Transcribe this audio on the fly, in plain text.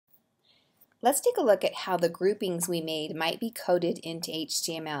Let's take a look at how the groupings we made might be coded into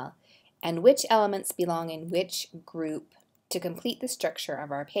HTML and which elements belong in which group to complete the structure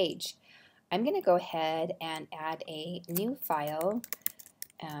of our page. I'm going to go ahead and add a new file.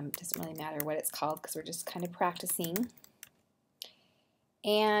 Doesn't really matter what it's called because we're just kind of practicing.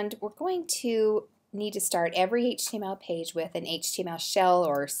 And we're going to need to start every HTML page with an HTML shell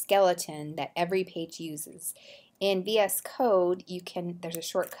or skeleton that every page uses. In VS Code, there's a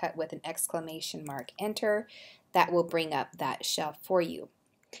shortcut with an exclamation mark, enter, that will bring up that shell for you.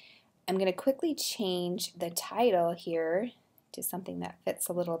 I'm going to quickly change the title here to something that fits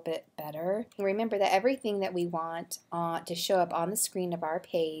a little bit better. Remember that everything that we want to show up on the screen of our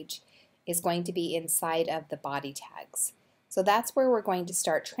page is going to be inside of the body tags. So that's where we're going to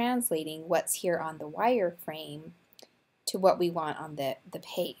start translating what's here on the wireframe to what we want on the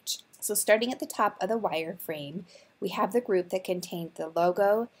page. So starting at the top of the wireframe, we have the group that contains the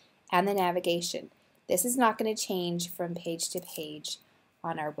logo and the navigation. This is not going to change from page to page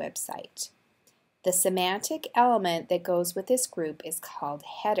on our website. The semantic element that goes with this group is called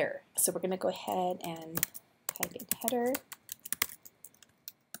header. So we're going to go ahead and type in header.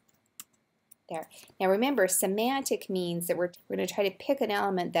 There. Now remember, semantic means that we're going to try to pick an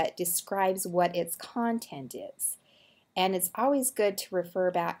element that describes what its content is. And it's always good to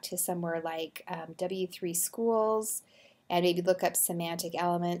refer back to somewhere like W3 Schools and maybe look up semantic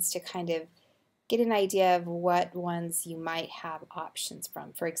elements to kind of get an idea of what ones you might have options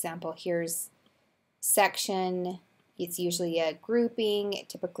from. For example, here's section. It's usually a grouping. It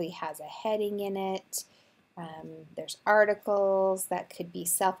typically has a heading in it. There's articles that could be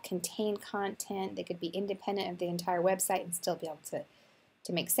self-contained content. They could be independent of the entire website and still be able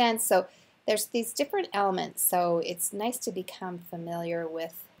to make sense. So there's these different elements, so it's nice to become familiar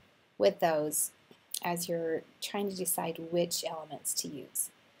with those as you're trying to decide which elements to use.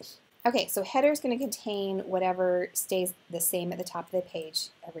 Okay, so header is going to contain whatever stays the same at the top of the page,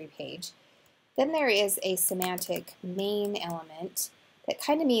 every page. Then there is a semantic main element that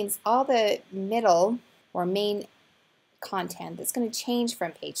kind of means all the middle or main content that's going to change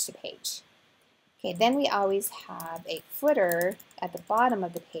from page to page. Okay, then we always have a footer at the bottom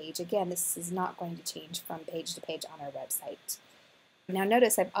of the page. Again, this is not going to change from page to page on our website. Now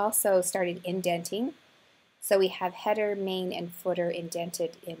notice I've also started indenting. So we have header, main, and footer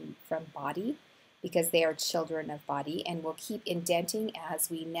indented in from body because they are children of body, and we'll keep indenting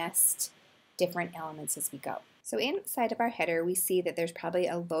as we nest different elements as we go. So inside of our header, we see that there's probably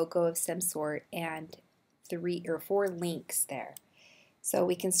a logo of some sort and 3 or 4 links there. So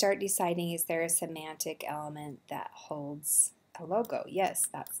we can start deciding, is there a semantic element that holds a logo? Yes,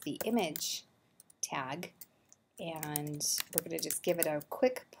 that's the image tag, and we're going to just give it a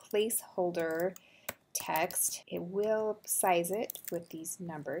quick placeholder text. It will size it with these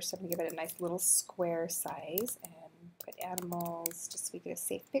numbers, so I'm going to give it a nice little square size and put animals just so we get a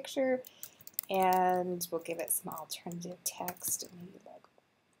safe picture, and we'll give it some alternative text and maybe logo.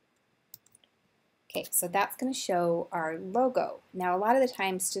 Okay, so that's going to show our logo. Now a lot of the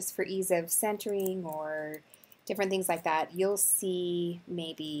times, just for ease of centering or different things like that, you'll see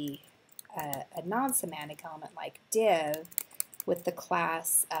maybe a non-semantic element like div with the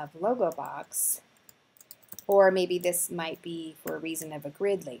class of logo box, or maybe this might be for a reason of a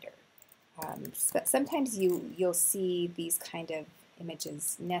grid later. But sometimes you'll see these kind of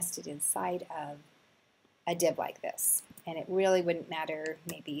images nested inside of a div like this, and it really wouldn't matter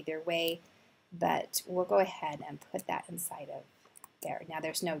maybe either way, but we'll go ahead and put that inside of there. Now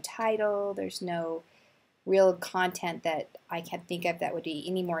there's no title, there's no real content that I can think of that would be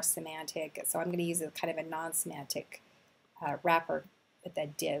any more semantic, so I'm going to use a kind of a non-semantic wrapper with a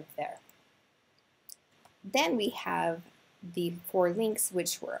div there. Then we have the 4 links,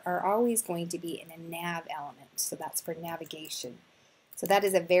 which are always going to be in a nav element, so that's for navigation. So that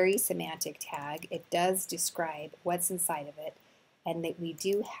is a very semantic tag. It does describe what's inside of it, and that we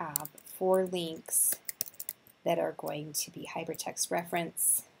do have 4 links that are going to be hypertext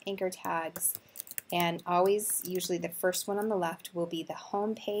reference, anchor tags, and always, usually the first one on the left will be the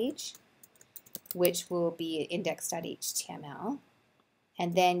home page, which will be index.html,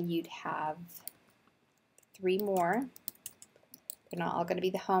 and then you'd have 3 more. They're not all going to be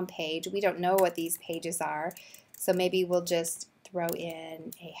the home page. We don't know what these pages are, so maybe we'll just throw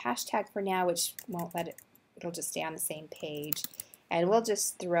in a hashtag for now, which won't let it'll just stay on the same page. And we'll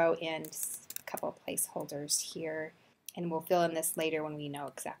just throw in a couple of placeholders here, and we'll fill in this later when we know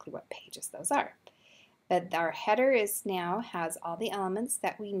exactly what pages those are. But our header now has all the elements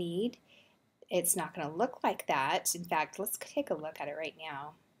that we need. It's not going to look like that. In fact, let's take a look at it right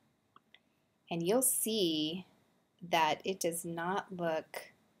now. And you'll see that it does not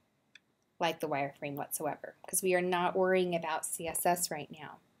look like the wireframe whatsoever, because we are not worrying about CSS right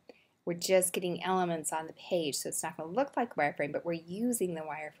now. We're just getting elements on the page, so it's not going to look like wireframe, but we're using the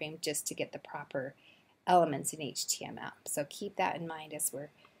wireframe just to get the proper elements in HTML. So keep that in mind as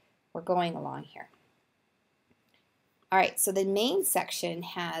we're going along here. All right, so the main section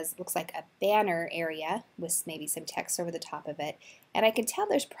looks like a banner area with maybe some text over the top of it. And I can tell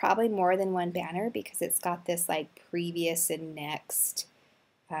there's probably more than one banner because it's got this like previous and next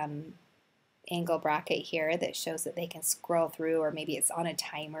angle bracket here that shows that they can scroll through, or maybe it's on a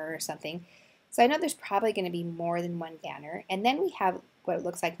timer or something. So I know there's probably going to be more than one banner. And then we have what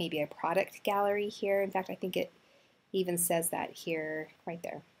looks like maybe a product gallery here. In fact, I think it even says that here, right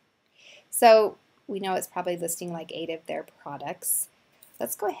there. So we know it's probably listing like 8 of their products.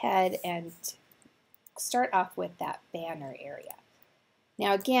 Let's go ahead and start off with that banner area.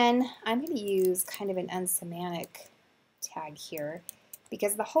 Now again, I'm going to use kind of an unsemantic tag here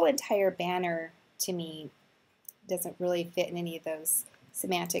because the whole entire banner to me doesn't really fit in any of those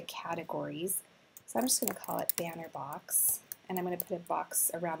semantic categories. So I'm just going to call it banner box, and I'm going to put a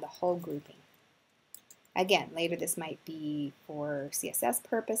box around the whole grouping. Again, later this might be for CSS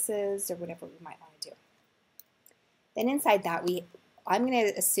purposes or whatever we might want to do. Then inside that, I'm going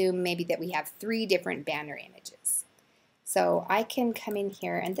to assume maybe that we have 3 different banner images. So I can come in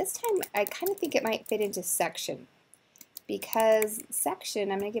here, and this time I kind of think it might fit into section, because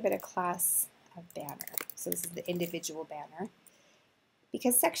section, I'm going to give it a class of banner. So this is the individual banner.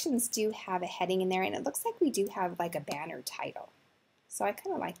 Because sections do have a heading in there, and it looks like we do have like a banner title. So I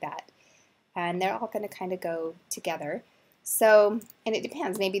kind of like that. And they're all going to kind of go together. So, and it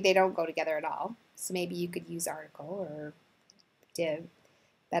depends, maybe they don't go together at all. So maybe you could use article or div.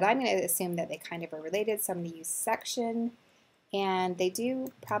 But I'm going to assume that they kind of are related, so I'm going to use section. And they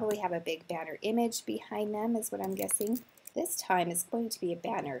do probably have a big banner image behind them, is what I'm guessing. This time it's going to be a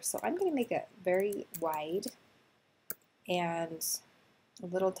banner, so I'm going to make it very wide and a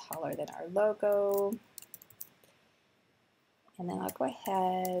little taller than our logo. And then I'll go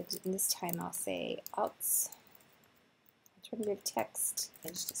ahead, and this time I'll say alternative text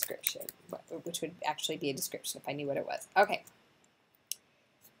image description, which would actually be a description if I knew what it was. Okay.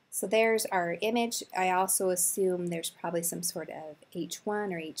 So there's our image. I also assume there's probably some sort of H1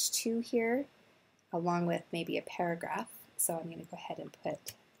 or H2 here, along with maybe a paragraph. So I'm going to go ahead and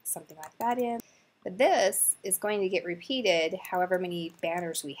put something like that in. But this is going to get repeated however many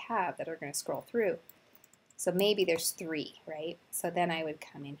banners we have that are going to scroll through. So maybe there's 3, right? So then I would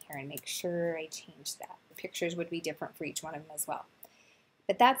come in here and make sure I change that. The pictures would be different for each one of them as well.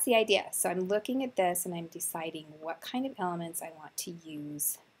 But that's the idea. So I'm looking at this and I'm deciding what kind of elements I want to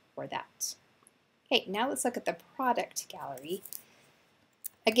use for that. Okay, now let's look at the product gallery.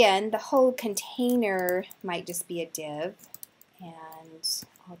 Again, the whole container might just be a div, and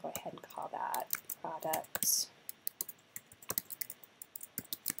I'll go ahead and call that product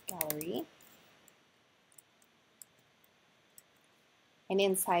gallery. And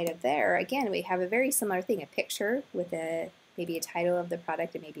inside of there, again, we have a very similar thing, a picture with maybe a title of the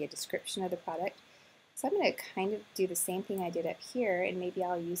product and maybe a description of the product. So I'm going to kind of do the same thing I did up here, and maybe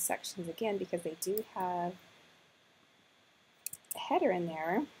I'll use sections again because they do have a header in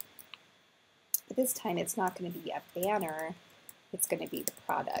there. But this time it's not going to be a banner, it's going to be the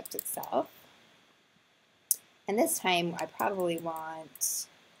product itself. And this time I probably want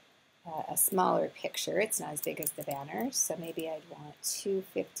a smaller picture. It's not as big as the banner, so maybe I'd want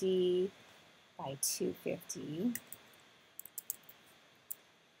 250 by 250.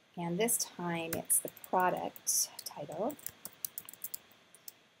 And this time it's the product title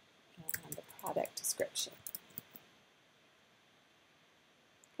and the product description.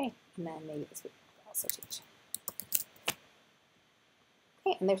 Okay, and then maybe this would also change.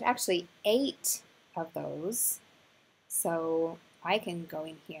 Okay, and there's actually 8 of those. So I can go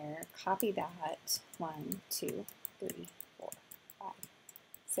in here, copy that, 1, 2, 3, 4, 5,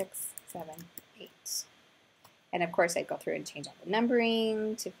 6, 7, 8. And of course I'd go through and change all the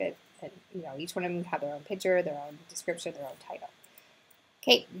numbering to fit, you know, each one of them have their own picture, their own description, their own title.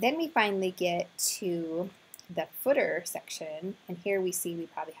 Okay, then we finally get to the footer section, and here we see we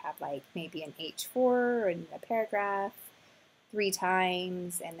probably have like maybe an H4 and a paragraph 3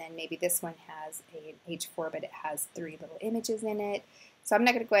 times, and then maybe this one has an H4 but it has 3 little images in it. So I'm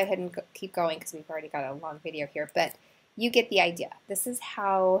not going to go ahead and keep going because we've already got a long video here, but you get the idea. This is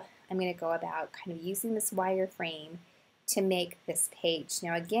how I'm going to go about kind of using this wireframe to make this page.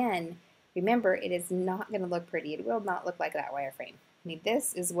 Now again, remember, it is not going to look pretty. It will not look like that wireframe. I mean,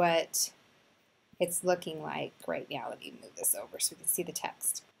 this is what it's looking like right now. Let me move this over so we can see the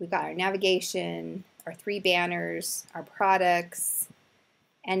text. We've got our navigation, our 3 banners, our products,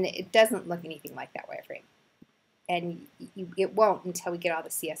 And it doesn't look anything like that wireframe. And it won't until we get all the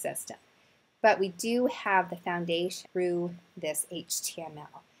CSS done. But we do have the foundation through this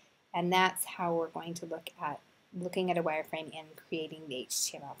HTML. And that's how we're going to look at looking at a wireframe and creating the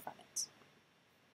HTML from it.